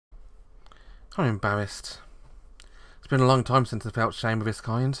I'm embarrassed. It's been a long time since I felt shame of this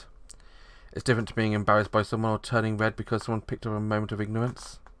kind. It's different to being embarrassed by someone or turning red because someone picked up a moment of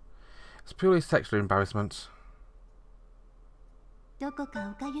ignorance. It's purely sexual embarrassment.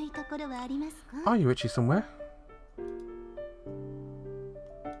 Are you itchy somewhere?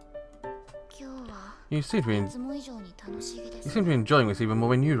 You seem to be enjoying this even more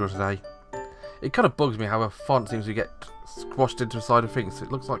than usual today. It kind of bugs me how a font seems to get squashed into the side of things.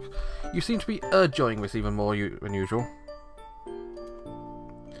 It looks like you seem to be enjoying this even more than usual.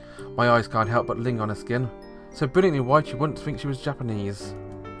 My eyes can't help but linger on her skin. So brilliantly white you wouldn't think she was Japanese.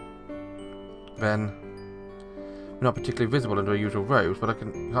 Then, we're not particularly visible under her usual robes, but I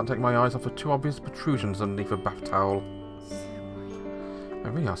can't take my eyes off her two obvious protrusions underneath her bath towel. I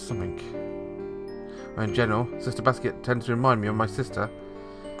really are something. In general, Sister Basket tends to remind me of my sister.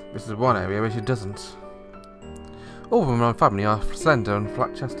 This is one area where she doesn't. All of them in my family are slender and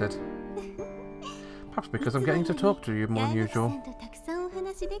flat-chested. Perhaps because I'm getting to talk to you more than usual.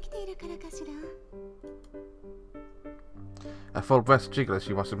 Her full breast jiggle as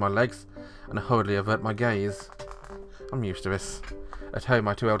she washes my legs, and I hurriedly avert my gaze. I'm used to this. At home,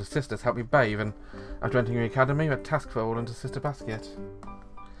 my two elder sisters help me bathe, and after entering the academy, a task fell onto Sister Basket.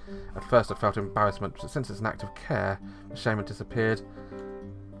 At first I felt embarrassment, but since it's an act of care, the shame had disappeared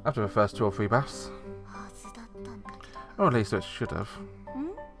after the first 2 or 3 baths. Or at least it should have.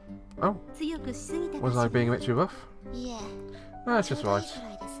 Oh, was I being a bit too rough? No, it's just right.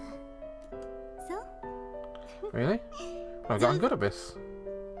 Really? I've gotten good at this.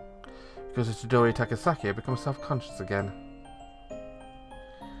 Because of Chidori Takasaki, I've become self-conscious again.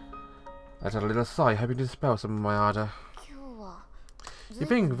 I had a little sigh, hoping to dispel some of my ardour. You're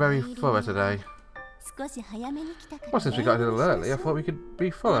being very thorough today. Well, since we got a little early, I thought we could be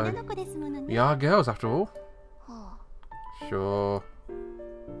thorough. We are girls, after all. Sure.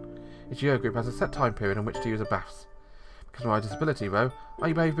 Each year group has a set time period in which to use the baths. Because of my disability, though,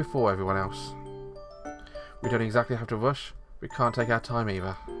 I bathe before everyone else. We don't exactly have to rush, we can't take our time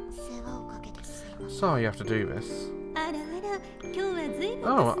either. Sorry you have to do this.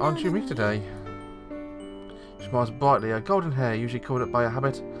 Oh, aren't you meek today? She smiles brightly, her golden hair, usually covered up by a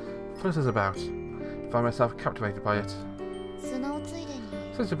habit, flutters about. I find myself captivated by it.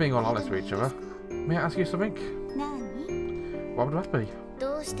 Since we're being all honest with each other, may I ask you something? What would that be?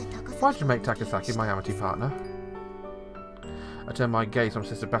 Why did you make Takasaki my amity partner? I turn my gaze from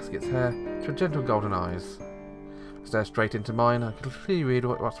Sister Basket's hair to her gentle golden eyes. I stare straight into mine, I can clearly read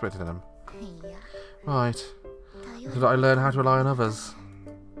what's written in them. Right. So that I learn how to rely on others.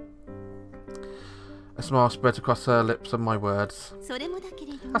 A smile spreads across her lips and my words.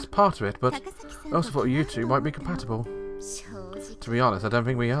 That's part of it, but I also thought you two might be compatible. To be honest, I don't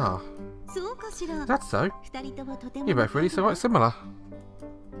think we are. That's so. You're both really so quite similar.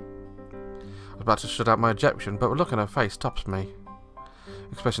 I was about to shut out my objection, but a look on her face stops me.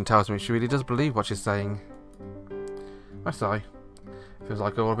 The expression tells me she really does believe what she's saying. I sigh. Feels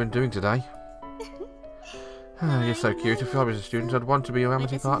like all I've been doing today. You're so cute. If I was a student, I'd want to be your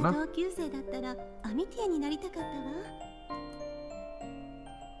amity partner.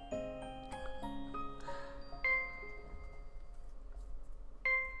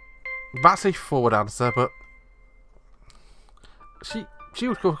 That's a forward answer, but she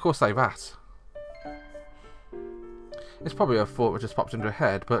would of course say that. It's probably a thought that just popped into her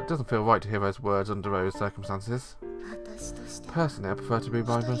head, but it doesn't feel right to hear those words under those circumstances. Personally, I prefer to be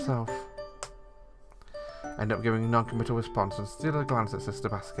by myself. I end up giving a non-committal response and steal a glance at Sister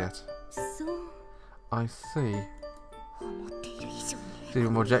Basket. I see. It's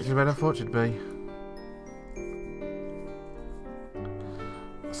even more objective than I thought she'd be.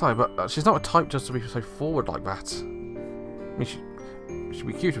 Sorry, but she's not a type just to be so forward like that. I mean, she'd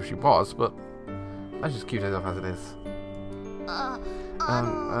be cute if she was, but that's just cute enough as it is. Huh?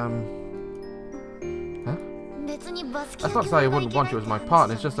 That's not to say I wouldn't want you as my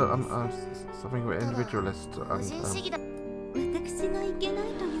partner, it's just that I'm something of an individualist.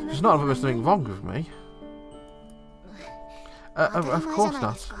 It's not that there's something wrong with me. Of course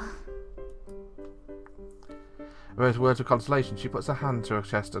not. With those words of consolation, she puts her hand to her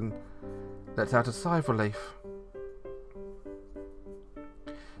chest and lets out a sigh of relief.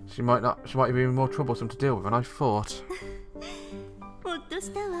 She might be even more troublesome to deal with than I thought.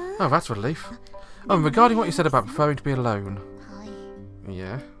 Oh, that's relief. Oh, and regarding what you said about preferring to be alone.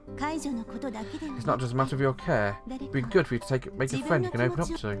 Yeah. It's not just a matter of your care. It'd be good for you to make a friend you can open up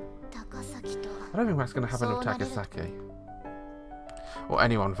to. I don't think that's going to happen with Takasaki. Or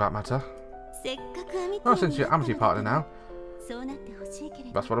anyone for that matter. Well, since you're amity partner now,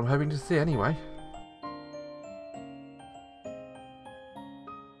 that's what I'm hoping to see anyway.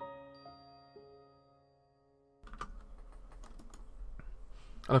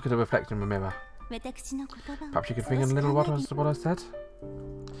 I look at the reflection in the mirror. Perhaps you could think in a little what I said?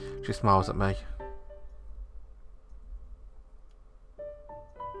 She smiles at me.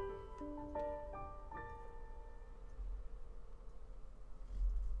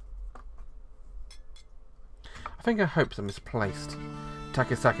 I think her hopes are misplaced.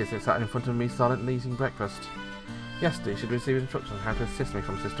 Takasaki sits out in front of me silently eating breakfast. Yesterday she'd received instructions on how to assist me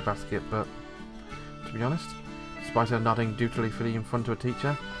from Sister Basket, but to be honest, despite her nodding dutifully in front of a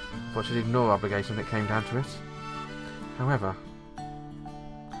teacher, I thought she'd ignore her obligation when it came down to it. However,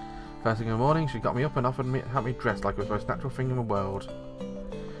 first thing in the morning she got me up and offered me help me dress like it was the most natural thing in the world.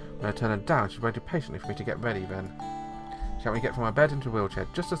 When I turned her down, she waited patiently for me to get ready then. She helped me get from my bed into a wheelchair,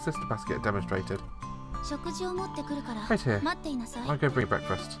 just as Sister Basket had demonstrated. Wait here. I'll go bring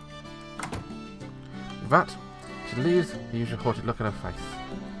breakfast. With that, she leaves the usual haughty look on her face.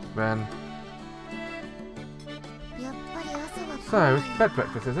 Then... So, it's bed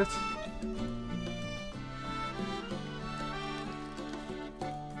breakfast, is it?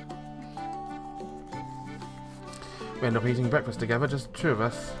 We end up eating breakfast together, just the two of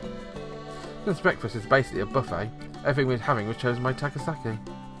us. Since breakfast is basically a buffet, everything we're having was chosen by Takasaki.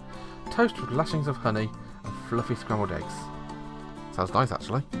 Toast with lashings of honey and fluffy scrambled eggs. Sounds nice,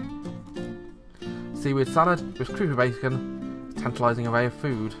 actually. Seaweed salad with creepy bacon, a tantalising array of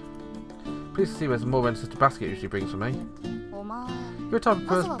food. Please see there's more than Sister Basket usually brings for me. Your type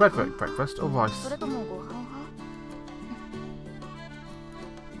prefers bread for breakfast or rice?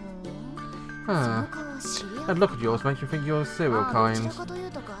 That look at yours makes me think you're a cereal kind.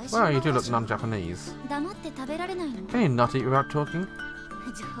 Well, you do look non-Japanese. Can you not eat without talking?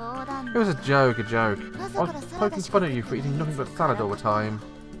 It was a joke, I was poking fun at you for eating nothing but salad all the time.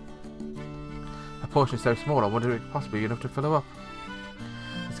 A portion is so small I wonder if it could possibly be enough to fill her up.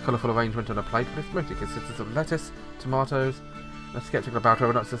 It's a colourful arrangement on a plate, but it mostly consists of lettuce, tomatoes, and I'm sceptical about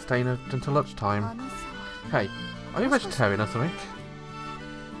whether or not sustain it until lunchtime. Hey, are you a vegetarian or something?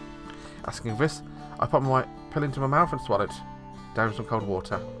 Asking this, I pop my pill into my mouth and swallow it, down with some cold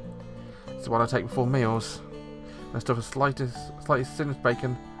water. It's the one I take before meals. I stuff a slightly singed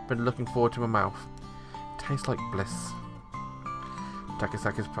bacon, been looking forward to my mouth. It tastes like bliss.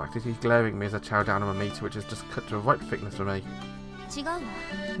 Takasaki is practically glaring at me as I chow down on my meat, which is just cut to a right thickness for me.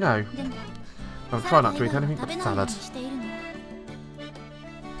 No, I'm trying not to eat anything but salad.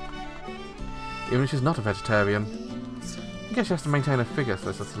 Even if she's not a vegetarian. I guess she has to maintain her figure so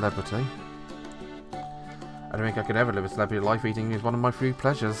it's a celebrity. I don't think I could ever live a celebrity life. Eating is one of my few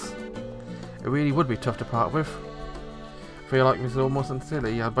pleasures. It really would be tough to part with. I feel like this is almost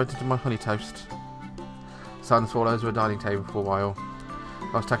sincerely. I bite into my honey toast. Silence follows to a dining table for a while.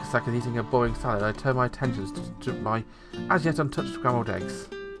 Whilst Takasaki is eating a boring salad, I turn my attention to my as yet untouched scrambled eggs.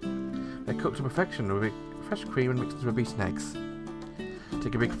 They're cooked to perfection with fresh cream and mixed with beaten eggs.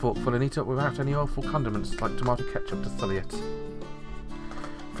 Take a big forkful and eat it without any awful condiments like tomato ketchup to sully it.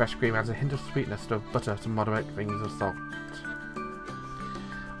 Fresh cream adds a hint of sweetness to butter to moderate things of salt.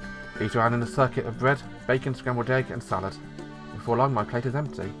 Eat around in a circuit of bread, bacon, scrambled egg and salad. Before long my plate is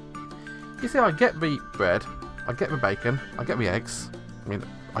empty. You see, I get the bread, I get the bacon, I get the eggs. I mean,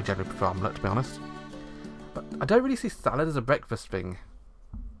 I generally prefer omelette to be honest. But I don't really see salad as a breakfast thing.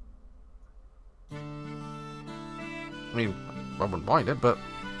 I mean, I wouldn't mind it, but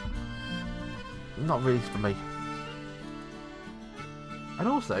not really for me. And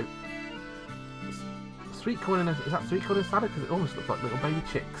also, sweet corn in a, is that sweet corn in salad? Because it almost looks like little baby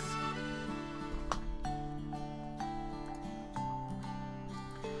chicks.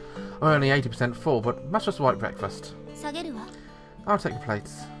 I'm only 80% full, but that's just white breakfast. I'll take the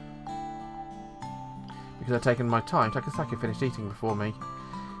plates. Because I've taken my time, Takasaki finished eating before me.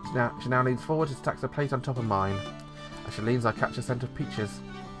 She now leans forward and stacks a plate on top of mine. As she leans, I catch a scent of peaches.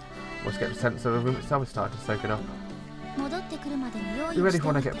 I always get the sense that the room itself is starting to soak it up. Be ready for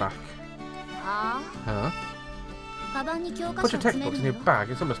when I get back. Huh? Put your textbooks in your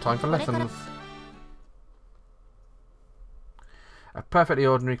bag, it's almost time for lessons. A perfectly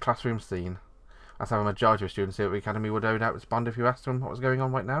ordinary classroom scene. That's how a majority of students here at the academy would no doubt respond if you asked them what was going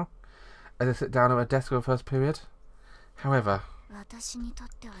on right now, as they sit down at a desk for the first period. However,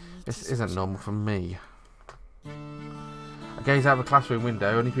 this isn't normal for me. I gaze out the classroom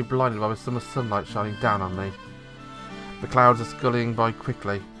window, only to be blinded by the summer sunlight shining down on me. The clouds are scullying by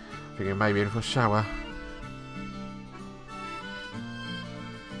quickly, thinking maybe in for a shower.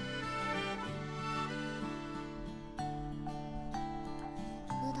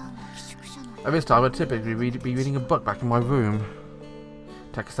 At this time, I'd typically be reading a book back in my room.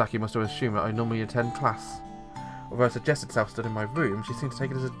 Takasaki must have assumed that I normally attend class. Although I suggested self-study in my room, she seemed to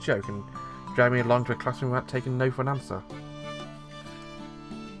take it as a joke and drag me along to a classroom without taking no for an answer.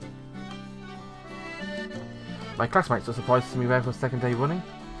 My classmates are surprised to see me there for a second day running.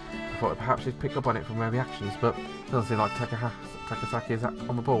 I thought perhaps she'd pick up on it from my reactions, but it doesn't seem like Takasaki is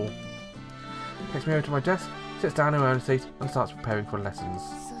on the ball. Takes me over to my desk, sits down in her own seat, and starts preparing for lessons.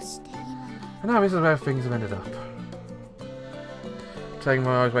 And now this is where things have ended up. Taking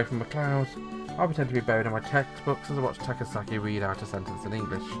my eyes away from the clouds, I'll pretend to be buried in my textbooks as I watch Takasaki read out a sentence in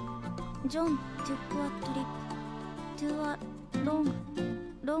English. John took a trip to a long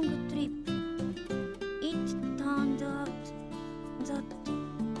trip. It turned out that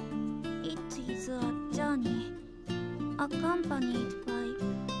it is a journey accompanied by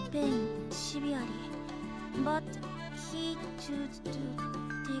pain severely, but he chose to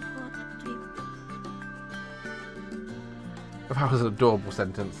take a trip. That was an adorable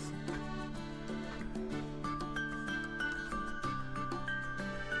sentence.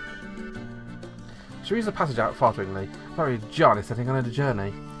 She reads the passage out falteringly. Very John is setting on a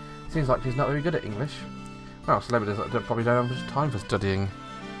journey. Seems like she's not very good at English. Well, celebrities probably don't have much time for studying.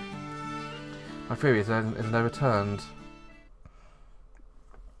 My theory is never returned.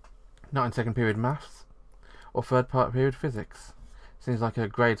 Not in second period maths or third period physics. Seems like her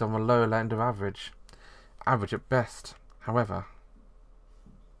grades on the lower end of average. Average at best, however.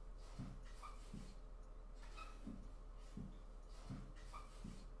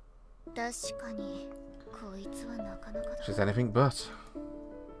 She's anything but.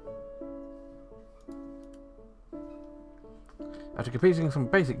 After completing some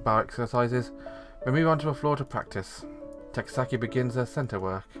basic bar exercises, we move on to the floor to practice. Takasaki begins her center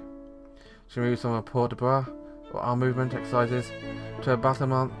work. She moves from her port de bras or arm movement exercises to her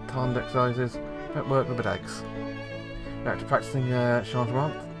battement exercises that work with the legs. Back to practicing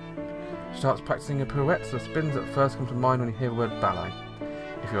changement. She starts practicing her pirouettes. The spins that first come to mind when you hear the word ballet,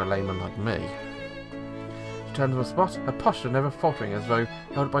 if you're a layman like me. She turns on the spot, her posture never faltering as though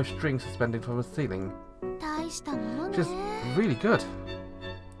held by strings suspended from the ceiling. She's really good.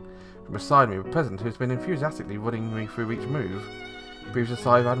 From beside me, the president, who's been enthusiastically running me through each move, breathes a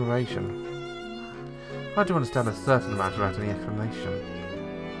sigh of admiration. I do understand a certain amount without any explanation.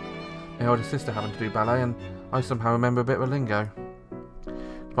 My older sister happened to do ballet, and I somehow remember a bit of the lingo.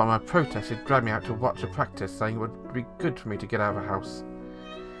 Despite my protest, she'd dragged me out to watch her practice, saying it would be good for me to get out of the house.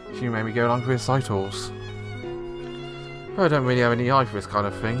 She made me go along for recitals. I don't really have any eye for this kind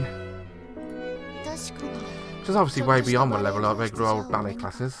of thing. She's obviously way beyond the level of regular old ballet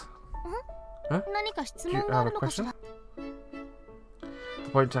classes. Huh? Do you have a question? I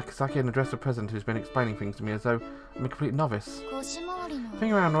point to Takasaki and address the president, who's been explaining things to me as though I'm a complete novice.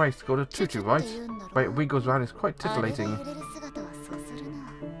 Finger around the waist called a tutu, right? The way it wiggles around is quite titillating.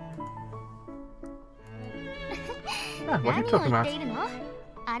 Ah, what are you talking about?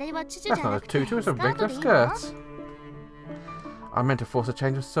 That's not a tutu, it's a regular skirt. I meant to force a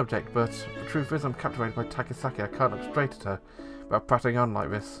change of subject, but the truth is I'm captivated by Takasaki. I can't look straight at her without prattling on like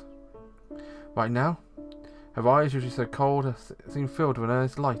this. Right now, her eyes, usually so cold, seem filled with an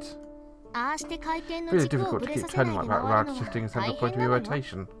earnest light. Really difficult to keep turning like that without shifting a central point of view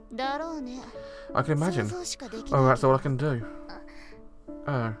rotation. I can imagine. Oh, that's all I can do.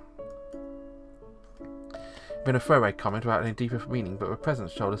 Oh. Been a throwaway comment without any deeper meaning, but the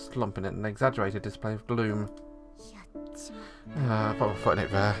president's shoulders slump in it, an exaggerated display of gloom. I put my foot in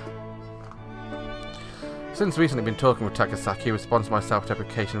it there. Since recently been talking with Takasaki, he responds to my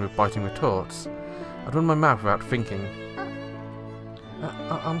self-deprecation with biting retorts. I'd run my mouth without thinking.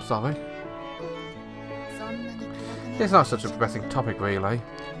 I'm sorry. It's not such a depressing topic, really.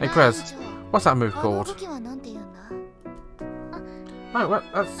 Hey, Prez, what's that move called? Oh, well,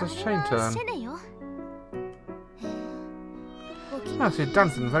 that's a chain turn. Oh, so you're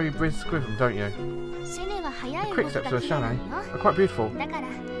dancing very brisk rhythm, don't you? The quick steps of a Shirahane are quite beautiful.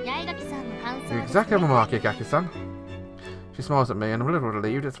 You're exactly on the mark, Yaegaki-san. She smiles at me, and I'm a little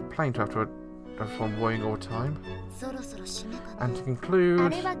relieved. It's plain to have to from worrying all the time. And to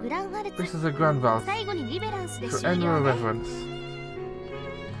conclude, this is a grand valse for endless reverence.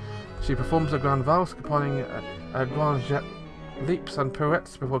 She performs a grand valse, combining a grand jet leaps and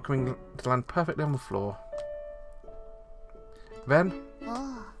pirouettes before coming to land perfectly on the floor. Then,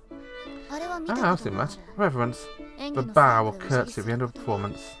 I've seen that. Reverence. The bow or curtsy at the end of a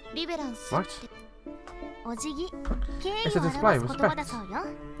performance. Right? It's a display of respect.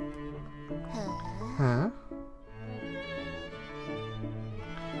 Huh?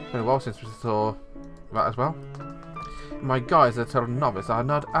 Been a while since we saw that as well. My guise as a total novice, I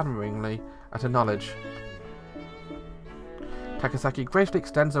nod admiringly at her knowledge. Takasaki gracefully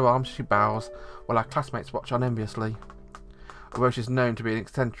extends her arms as she bows, while our classmates watch on enviously. Although she's known to be an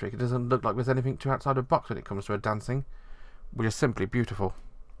eccentric, it doesn't look like there's anything too outside the box when it comes to her dancing, which is simply beautiful.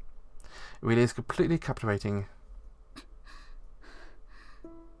 It really is completely captivating.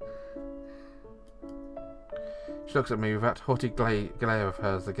 She looks at me with that haughty glare of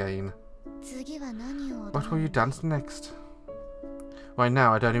hers again. What will you dance next? Right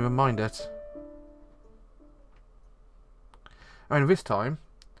now, I don't even mind it. I mean, this time,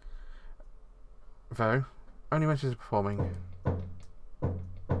 though, only when she's performing. At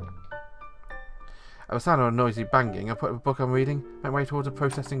the sound of a noisy banging, I put the book I'm reading my way towards a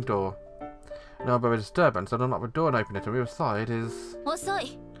processing door. No about a disturbance, I unlock the door and open it, and the other side is...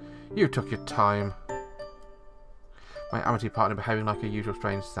 You took your time. My Amitié partner behaving like her usual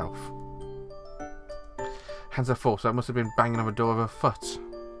strange self. Hands are full, so I must have been banging on the door of her foot.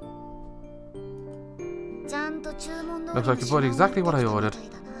 Looks like you bought exactly what I ordered.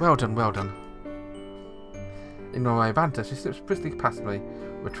 Well done, well done. Ignoring my banter, she slips briskly past me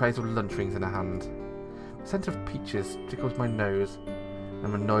with trays of lunch rings in her hand. The scent of peaches tickles my nose, and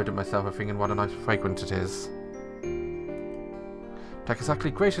I'm annoyed at myself for thinking what a nice fragrance it is.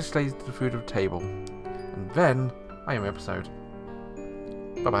 Takasaki graciously lays the food on the table, and then I end the episode.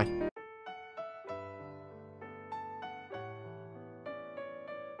 Bye bye.